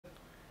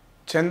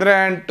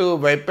చంద్రయాన్-2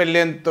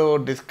 వైఫల్యంతో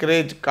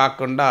discourage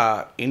కాకుండా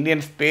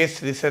Indian space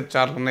research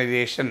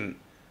organisation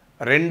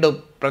 2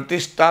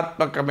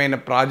 ప్రతిష్టాత్మకమైన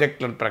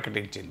ప్రాజెక్టులను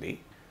ప్రకటించింది.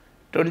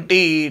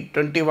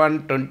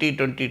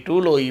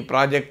 2021-2022లో ఈ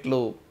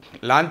ప్రాజెక్టులు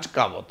లాంచ్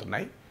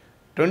కాబోతున్నాయి.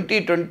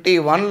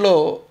 2021లో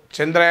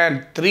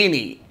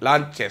చంద్రయాన్-3ని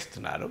లాంచ్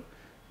చేస్తున్నారు.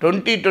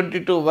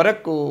 2022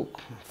 వరకు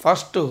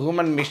first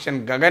human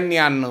machine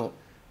గగన్యాన్ను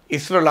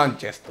ISRO launch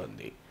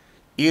చేస్తుంది.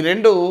 ఈ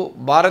 2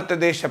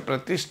 భారతదేశ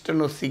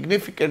ప్రతిష్టను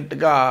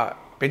సిగ్నిఫికెంట్గా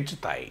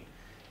పెంచుతాయి.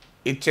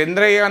 ఈ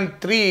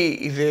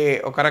చంద్రయాన్-3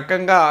 ఒక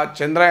రకంగా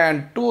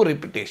చంద్రయాన్-2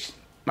 రిపిటేషన్.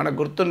 మనకు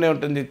గుర్తుండే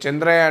ఉంటుంది,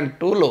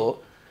 చంద్రయాన్-2లో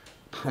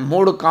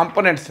 3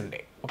 కాంపోనెంట్స్ ఉండే.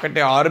 ఒకటి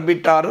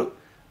ఆర్బిటారు,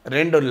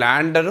 2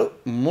 ల్యాండరు,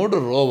 3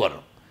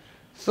 రోవరు.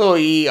 సో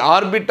ఈ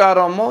ఆర్బిటార్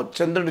ఏమో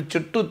చంద్రుడి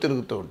చుట్టూ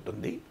తిరుగుతూ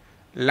ఉంటుంది,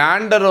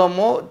 ల్యాండర్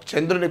ఏమో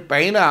చంద్రుడి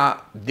పైన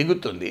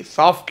దిగుతుంది,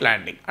 సాఫ్ట్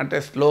ల్యాండింగ్ అంటే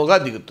స్లోగా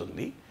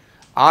దిగుతుంది.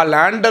 ఆ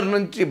ల్యాండర్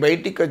నుంచి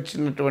బయటికి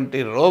వచ్చినటువంటి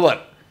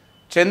రోవర్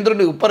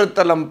చంద్రుని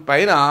ఉపరితలం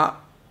పైన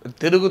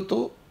తిరుగుతూ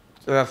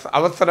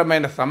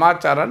అవసరమైన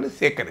సమాచారాన్ని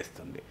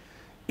సేకరిస్తుంది.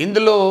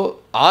 ఇందులో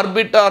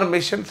ఆర్బిటార్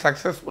మిషన్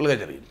సక్సెస్ఫుల్గా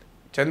జరిగింది.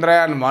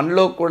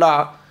 చంద్రయాన్-1లో కూడా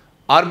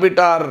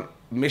ఆర్బిటార్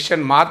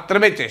మిషన్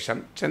మాత్రమే చేశాం.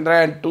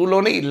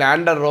 చంద్రయాన్-2లోని ఈ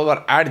ల్యాండర్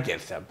రోవర్ యాడ్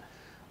చేశాం.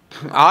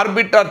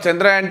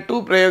 చంద్రయాన్-2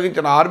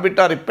 ప్రయోగించిన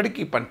ఆర్బిటార్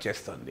ఇప్పటికీ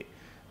పనిచేస్తుంది.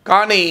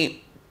 కానీ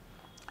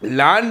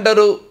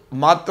ల్యాండరు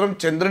మాత్రం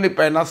చంద్రుని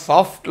పైన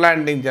సాఫ్ట్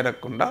ల్యాండింగ్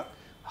జరగకుండా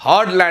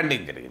హార్డ్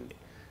ల్యాండింగ్ జరిగింది.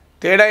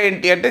 తేడా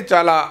ఏంటి అంటే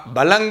చాలా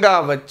బలంగా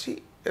వచ్చి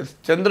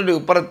చంద్రుడి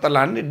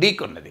ఉపరితలాన్ని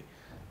ఢీకొన్నది.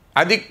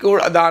 అది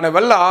కూడా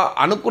దానివల్ల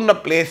అనుకున్న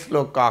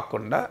ప్లేస్లో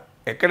కాకుండా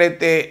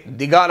ఎక్కడైతే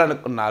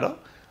దిగాలనుకున్నారో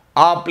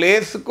ఆ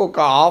ప్లేస్కు ఒక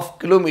 1/2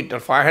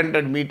 కిలోమీటర్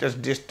 500 మీటర్స్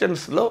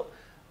డిస్టెన్స్లో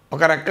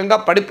ఒక రకంగా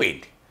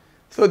పడిపోయింది.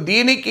 సో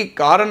దీనికి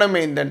కారణం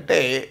ఏంటంటే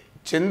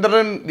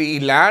ఈ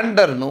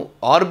ల్యాండర్ను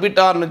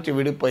ఆర్బిటార్ నుంచి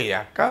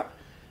విడిపోయాక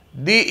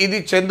ఇది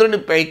చంద్రుని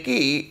పైకి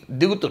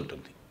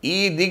దిగుతుంటుంది. ఈ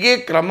దిగే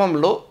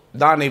క్రమంలో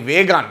దాని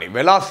వేగాన్ని,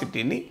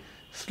 వెలాసిటీని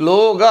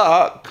స్లోగా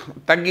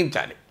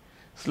తగ్గించాలి.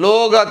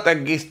 స్లోగా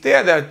తగ్గిస్తే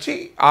అది వచ్చి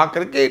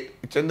ఆఖరికి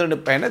చంద్రుని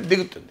పైన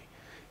దిగుతుంది.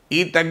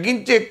 ఈ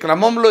తగ్గించే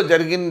క్రమంలో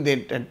జరిగింది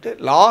ఏంటంటే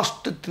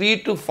లాస్ట్ 3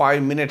 to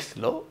 5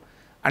 మినిట్స్లో,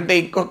 అంటే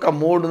ఇంకొక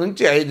 3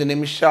 నుంచి 5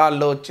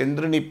 నిమిషాల్లో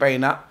చంద్రుని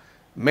పైన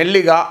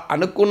మెల్లిగా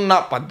అనుకున్న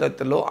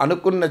పద్ధతిలో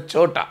అనుకున్న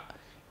చోట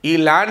ఈ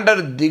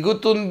ల్యాండర్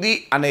దిగుతుంది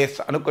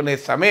అనుకునే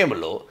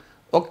సమయంలో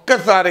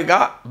ఒక్కసారిగా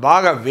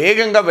బాగా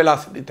వేగంగా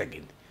వెలాసిటీ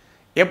తగ్గింది.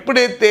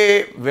 ఎప్పుడైతే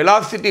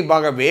వెలాసిటీ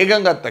బాగా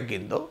వేగంగా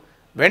తగ్గిందో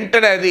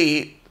వెంటనే అది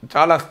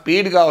చాలా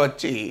స్పీడ్గా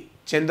వచ్చి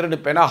చంద్రుని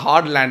పైన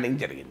హార్డ్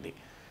ల్యాండింగ్ జరిగింది.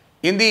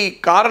 ఇది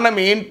కారణం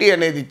ఏంటి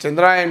అనేది,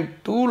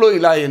 చంద్రయాన్-2లో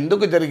ఇలా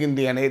ఎందుకు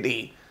జరిగింది అనేది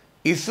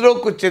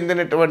ఇస్రోకు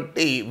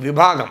చెందినటువంటి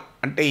విభాగం,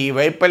 అంటే ఈ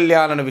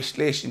వైఫల్యాలను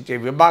విశ్లేషించే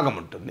విభాగం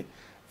ఉంటుంది,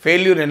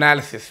 ఫెయిల్యూర్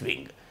ఎనాలిసిస్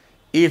వింగ్.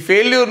 ఈ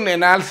ఫెయిల్యూర్ని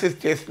ఎనాలిసిస్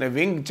చేసిన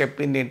వింగ్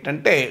చెప్పింది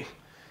ఏంటంటే,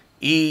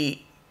 ఈ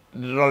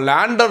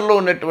ల్యాండర్లో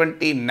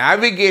ఉన్నటువంటి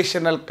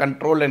navigational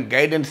control and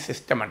guidance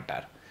system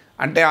అంటారు.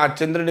 అంటే ఆ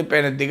చంద్రుని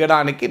పైన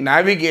దిగడానికి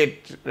నావిగేట్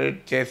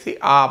చేసి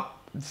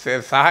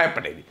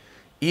సహాయపడేది.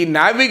 ఈ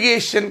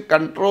navigation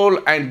control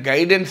and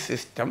guidance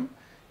system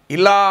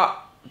ఇలా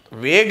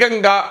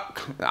వేగంగా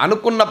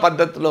అనుకున్న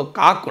పద్ధతిలో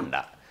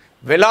కాకుండా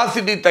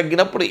వెలాసిటీ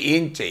తగ్గినప్పుడు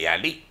ఏం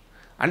చేయాలి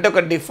అంటే, ఒక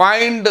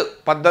డిఫైన్డ్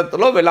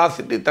పద్ధతిలో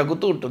వెలాసిటీ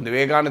తగ్గుతూ ఉంటుంది,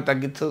 వేగాన్ని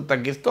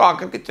తగ్గిస్తూ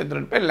ఆఖరికి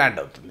చంద్రునిపై ల్యాండ్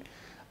అవుతుంది.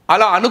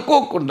 అలా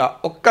అనుకోకుండా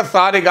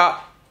ఒక్కసారిగా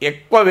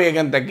ఎక్కువ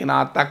వేగం తగ్గినా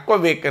తక్కువ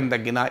వేగం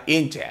తగ్గినా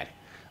ఏం చేయాలి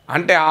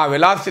అంటే, ఆ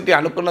వెలాసిటీ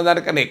అనుకున్న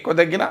దానికన్నా ఎక్కువ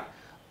తగ్గినా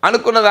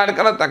అనుకున్న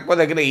దానికన్నా తక్కువ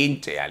తగ్గినా ఏం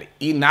చేయాలి.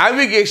 ఈ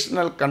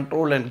నావిగేషనల్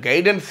కంట్రోల్ అండ్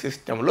గైడెన్స్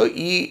సిస్టంలో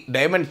ఈ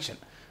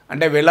డైమెన్షన్,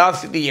 అంటే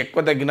వెలాసిటీ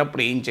ఎక్కువ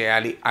తగ్గినప్పుడు ఏం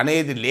చేయాలి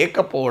అనేది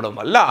లేకపోవడం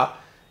వల్ల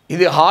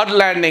ఇది హార్డ్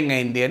ల్యాండింగ్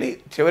అయింది అని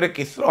చివరికి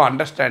ఇస్రో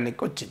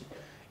అండర్స్టాండింగ్కి వచ్చింది.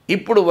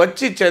 ఇప్పుడు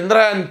వచ్చి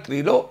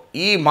చంద్రయాన్-3లో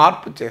ఈ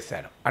మార్పు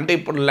చేశారు. అంటే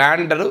ఇప్పుడు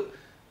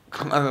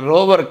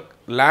రోవర్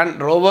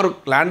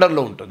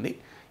ల్యాండర్లో ఉంటుంది.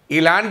 ఈ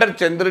ల్యాండర్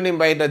చంద్రుని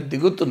పైన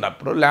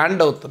దిగుతున్నప్పుడు,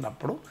 ల్యాండ్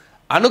అవుతున్నప్పుడు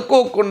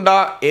అనుకోకుండా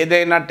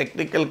ఏదైనా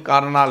టెక్నికల్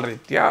కారణాల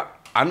రీత్యా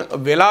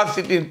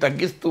వెలాసిటీని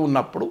తగ్గిస్తూ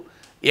ఉన్నప్పుడు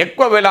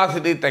ఎక్కువ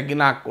వెలాసిటీ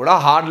తగ్గినా కూడా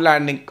హార్డ్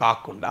ల్యాండింగ్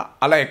కాకుండా,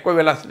 అలా ఎక్కువ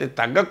వెలాసిటీ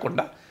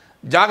తగ్గకుండా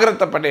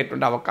జాగ్రత్త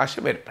పడేటువంటి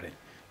అవకాశం ఏర్పడింది.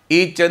 ఈ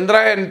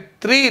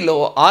చంద్రయాన్-3లో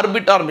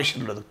ఆర్బిటార్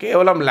మిషన్ ఉండదు,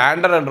 కేవలం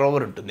ల్యాండర్ అండ్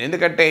రోవర్ ఉంటుంది.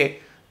 ఎందుకంటే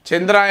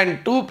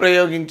చంద్రయాన్-2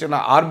 ప్రయోగించిన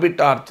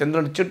ఆర్బిటార్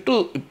చంద్రుని చుట్టూ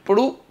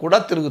ఇప్పుడు కూడా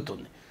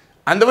తిరుగుతుంది.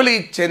 అందువల్ల ఈ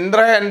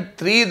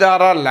చంద్రయాన్-3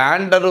 ద్వారా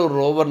ల్యాండరు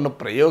రోవర్ను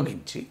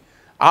ప్రయోగించి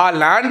ఆ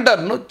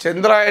ల్యాండర్ను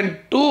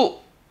చంద్రయాన్-2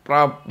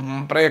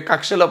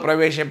 కక్షలో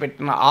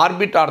ప్రవేశపెట్టిన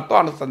ఆర్బిటార్తో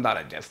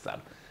అనుసంధానం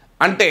చేస్తారు.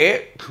 అంటే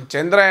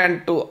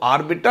చంద్రయాన్-2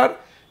 ఆర్బిటార్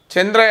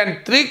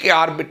చంద్రయాన్-3కి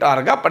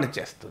ఆర్బిటార్గా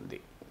పనిచేస్తుంది.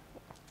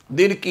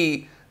 దీనికి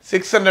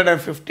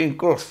 615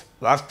 crores.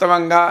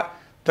 వాస్తవంగా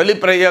తొలి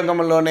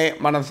ప్రయోగంలోనే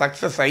మనం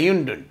success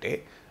అయ్యుంటే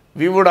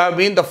we would have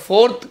been the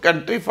 4th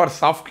country for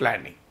soft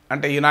landing.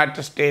 అంటే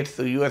యునైటెడ్ స్టేట్స్,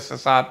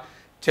 యుఎస్ఎస్ఆర్,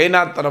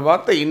 చైనా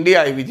తర్వాత ఇండియా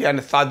ఈ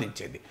విజయాన్ని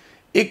సాధించేది.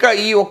 ఇక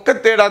ఈ ఒక్క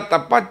తేడా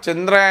తప్ప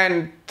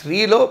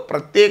చంద్రయాన్-3లో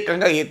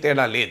ప్రత్యేకంగా ఏ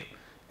తేడా లేదు.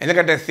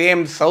 ఎందుకంటే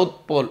సేమ్ సౌత్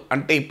పోల్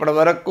అంటే ఇప్పటి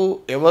వరకు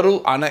ఎవరు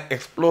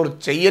ఎక్స్ప్లోర్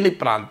చెయ్యని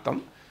ప్రాంతం,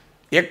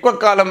 ఎక్కువ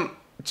కాలం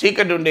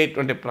చీకటి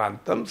ఉండేటువంటి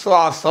ప్రాంతం. సో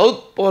ఆ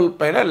సౌత్ పోల్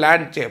పైన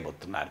ల్యాండ్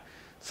చేయబోతున్నారు.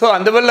 సో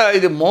అందువల్ల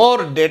ఇది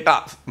మోర్ డేటా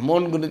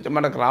మూన్ గురించి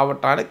మనకు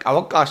రావటానికి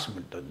అవకాశం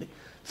ఉంటుంది.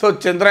 సో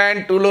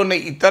చంద్రయాన్-2లోని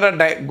ఇతర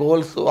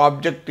గోల్స్,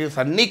 ఆబ్జెక్టివ్స్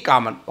అన్నీ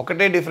కామన్.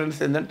 ఒకటే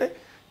డిఫరెన్స్ ఏంటంటే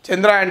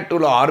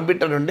చంద్రయాన్-2లో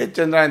ఆర్బిటర్ ఉండే,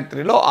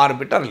 చంద్రయాన్-3లో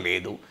ఆర్బిటర్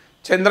లేదు.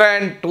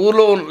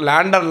 చంద్రయాన్-2లో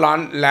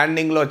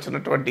ల్యాండింగ్లో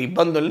వచ్చినటువంటి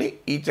ఇబ్బందుల్ని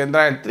ఈ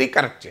చంద్రయాన్-3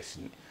 కరెక్ట్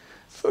చేసింది.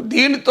 సో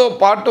దీనితో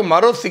పాటు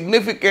మరో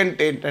సిగ్నిఫికెంట్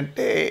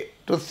ఏంటంటే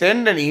to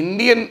send an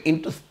Indian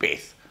in to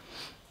space.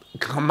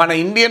 మన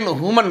ఇండియన్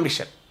హ్యూమన్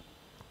మిషన్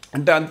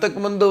అంటే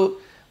అంతకుముందు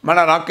మన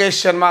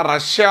రాకేష్ శర్మ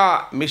రష్యా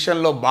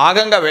మిషన్లో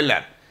భాగంగా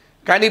వెళ్ళారు.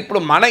 కానీ ఇప్పుడు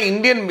మన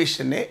ఇండియన్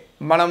మిషన్నే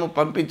మనము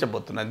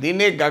పంపించబోతున్నాం.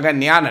 దీన్నే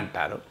గగన్యాన్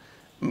అంటారు.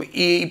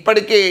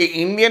 ఇప్పటికే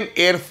ఇండియన్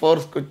ఎయిర్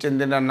ఫోర్స్కు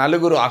చెందిన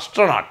 4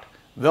 ఆస్ట్రోనాట్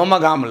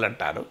వ్యోమగాములు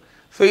అంటారు.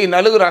 సో ఈ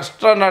 4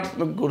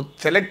 ఆస్ట్రోనాట్స్ను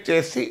సెలెక్ట్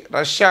చేసి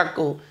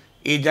రష్యాకు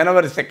ఈ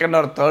జనవరి 2nd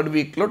or 3rd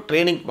వీక్లో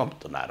ట్రైనింగ్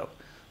పంపుతున్నారు.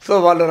 సో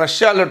వాళ్ళు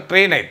రష్యాలో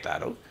ట్రైన్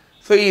అవుతారు.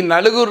 సో ఈ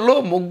 4లో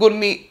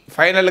 3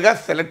 ఫైనల్గా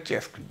సెలెక్ట్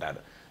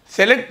చేసుకుంటారు.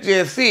 సెలెక్ట్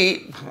చేసి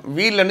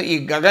వీళ్ళను ఈ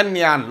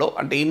గగన్యాన్లో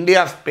అంటే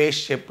ఇండియా స్పేస్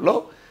షిప్లో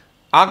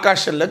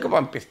ఆకాశంలోకి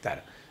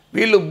పంపిస్తారు.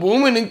 వీళ్ళు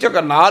భూమి నుంచి ఒక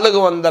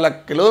 400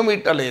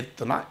 కిలోమీటర్ల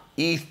ఎత్తున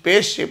ఈ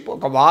స్పేస్ షిప్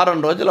ఒక వారం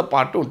రోజుల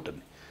పాటు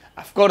ఉంటుంది.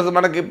 అఫ్కోర్స్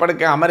మనకి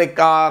ఇప్పటికే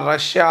అమెరికా,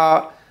 రష్యా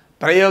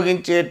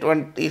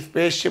ప్రయోగించేటువంటి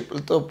స్పేస్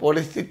షిప్లతో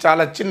పోలిస్తే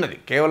చాలా చిన్నది,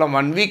 కేవలం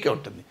 1 వీకే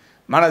ఉంటుంది.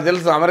 మనకు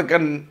తెలుసు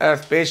అమెరికన్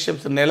స్పేస్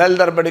షిప్స్ నెలల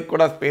తరబడి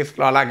కూడా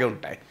స్పేస్లో అలాగే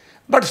ఉంటాయి.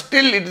 But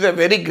still it is a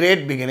very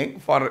great beginning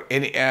for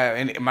any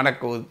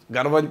మనకు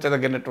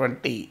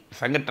గర్వించదగినటువంటి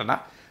సంఘటన.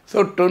 సో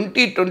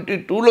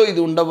 2022లో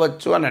ఇది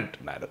ఉండవచ్చు అని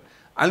అంటున్నారు.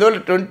 అందువల్ల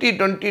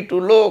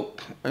 2022లో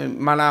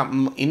మన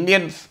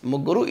ఇండియన్స్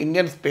 3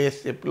 ఇండియన్ స్పేస్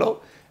షిప్లో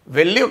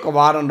వెళ్ళి ఒక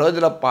వారం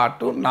రోజుల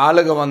పాటు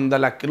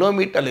 400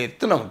 కిలోమీటర్ల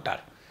ఎత్తున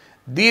ఉంటారు.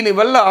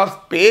 దీనివల్ల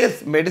స్పేస్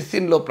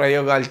మెడిసిన్లో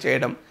ప్రయోగాలు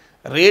చేయడం,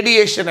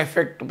 రేడియేషన్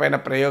ఎఫెక్ట్ పైన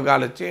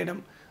ప్రయోగాలు చేయడం,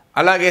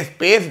 అలాగే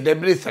స్పేస్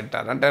డెబ్రిస్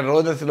అంటారు. అంటే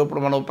రోజులో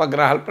ఇప్పుడు మన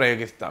ఉపగ్రహాలు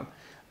ప్రయోగిస్తాం,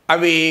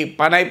 అవి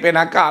పని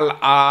అయిపోయినాక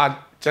ఆ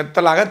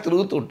చెత్తలాగా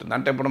తిరుగుతూ ఉంటుంది.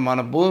 అంటే ఇప్పుడు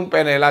మన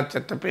భూమిపైన ఎలా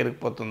చెత్త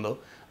పేరుకుపోతుందో,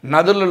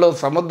 నదులలో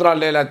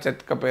సముద్రాల్లో ఎలా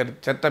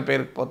చెత్త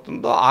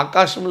పేరుకుపోతుందో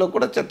ఆకాశంలో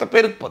కూడా చెత్త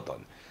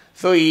పేరుకుపోతుంది.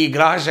 సో ఈ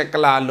గ్రహ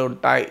శకలాలు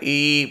ఉంటాయి, ఈ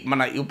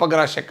మన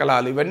ఉపగ్రహ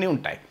శకలాలు ఇవన్నీ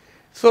ఉంటాయి.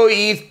 సో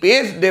ఈ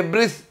స్పేస్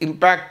డెబ్రిస్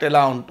ఇంపాక్ట్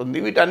ఎలా ఉంటుంది,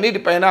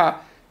 వీటన్నిటిపైన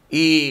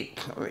ఈ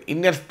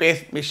ఇండియన్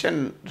స్పేస్ మిషన్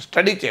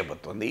స్టడీ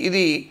చేయబోతుంది.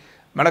 ఇది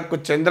మనకు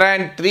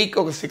చంద్రయాన్-3కి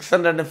ఒక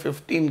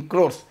 615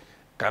 crores,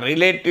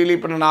 రిలేటివ్లీ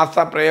ఇప్పుడు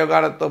నాసా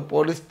ప్రయోగాలతో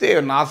పోలిస్తే,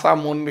 నాసా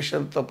మూన్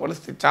మిషన్తో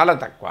పోలిస్తే చాలా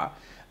తక్కువ.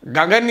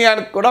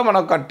 గగన్యాన్కి కూడా మనం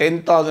ఒక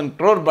 10,000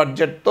 crore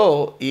బడ్జెట్తో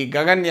ఈ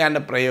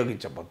గగన్యాన్ని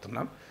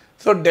ప్రయోగించబోతున్నాం.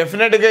 సో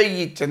డెఫినెట్గా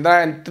ఈ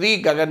చంద్రయాన్-3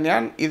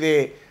 గగన్యాన్ ఇదే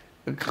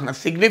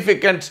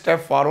significant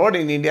step forward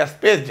in India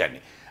space journey.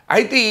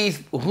 అయితే ఈ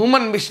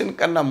హ్యూమన్ మిషన్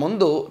కన్నా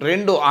ముందు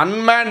 2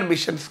 అన్మాన్డ్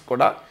మిషన్స్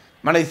కూడా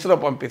మన ఇస్రో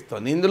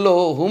పంపిస్తుంది. ఇందులో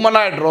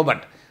హ్యూమనాయిడ్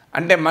రోబోట్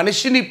అంటే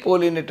మనిషిని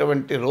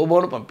పోలినటువంటి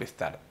రోబోను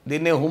పంపిస్తారు.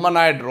 దీన్నే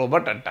హ్యూమనాయిడ్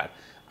రోబోట్ అంటారు.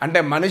 అంటే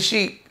మనిషి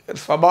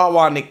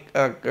స్వభావానికి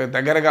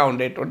దగ్గరగా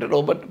ఉండేటువంటి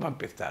రోబోట్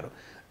పంపిస్తారు.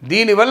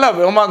 దీనివల్ల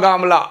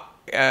వ్యోమగాముల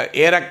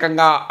ఏ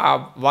రకంగా ఆ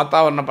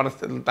వాతావరణ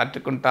పరిస్థితులను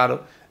తట్టుకుంటారు,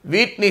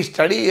 వీటిని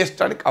స్టడీ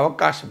చేయడానికి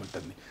అవకాశం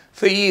ఉంటుంది.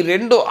 సో ఈ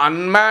 2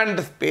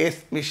 అన్మాన్డ్ స్పేస్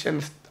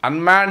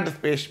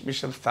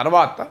మిషన్స్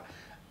తర్వాత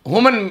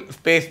హ్యూమన్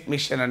స్పేస్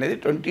మిషన్ అనేది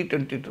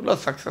 2022లో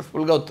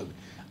సక్సెస్ఫుల్గా అవుతుంది.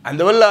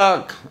 అందువల్ల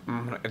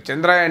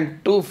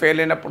చంద్రయాన్-2 ఫెయిల్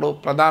అయినప్పుడు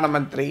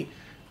ప్రధానమంత్రి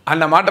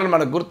అన్న మాటలు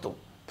మనకు గుర్తు.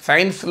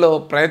 సైన్స్లో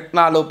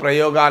ప్రయత్నాలు,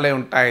 ప్రయోగాలే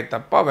ఉంటాయి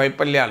తప్ప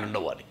వైఫల్యాలు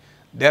ఉండవు అని.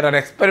 There are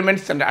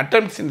experiments and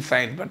attempts in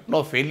science but no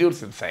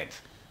failures in science.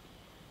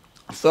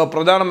 So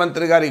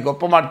ప్రధానమంత్రి గారు ఈ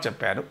గొప్ప మాట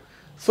చెప్పారు.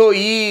 సో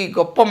ఈ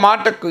గొప్ప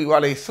మాటకు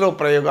ఇవాళ ఇస్రో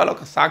ప్రయోగాలు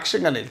ఒక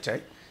సాక్ష్యంగా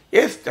నిలిచాయి.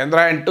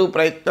 చంద్రయాన్-2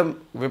 ప్రయత్నం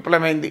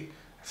విఫలమైంది.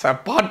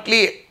 పార్ట్లీ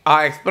ఆ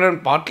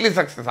ఎక్స్పెరిమెంట్ పార్ట్లీ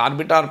సక్సెస్,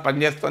 ఆర్బిటార్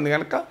పనిచేస్తుంది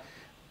కనుక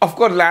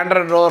of course lander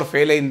and rover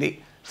fail అయింది.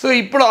 సో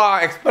ఇప్పుడు ఆ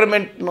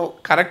ఎక్స్పెరిమెంట్ను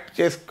కరెక్ట్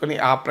చేసుకుని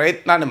ఆ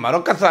ప్రయత్నాన్ని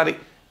మరొకసారి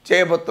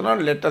చేయబోతున్నాం.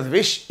 Let us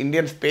wish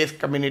Indian space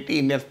community,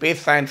 Indian space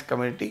science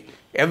community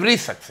every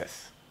success.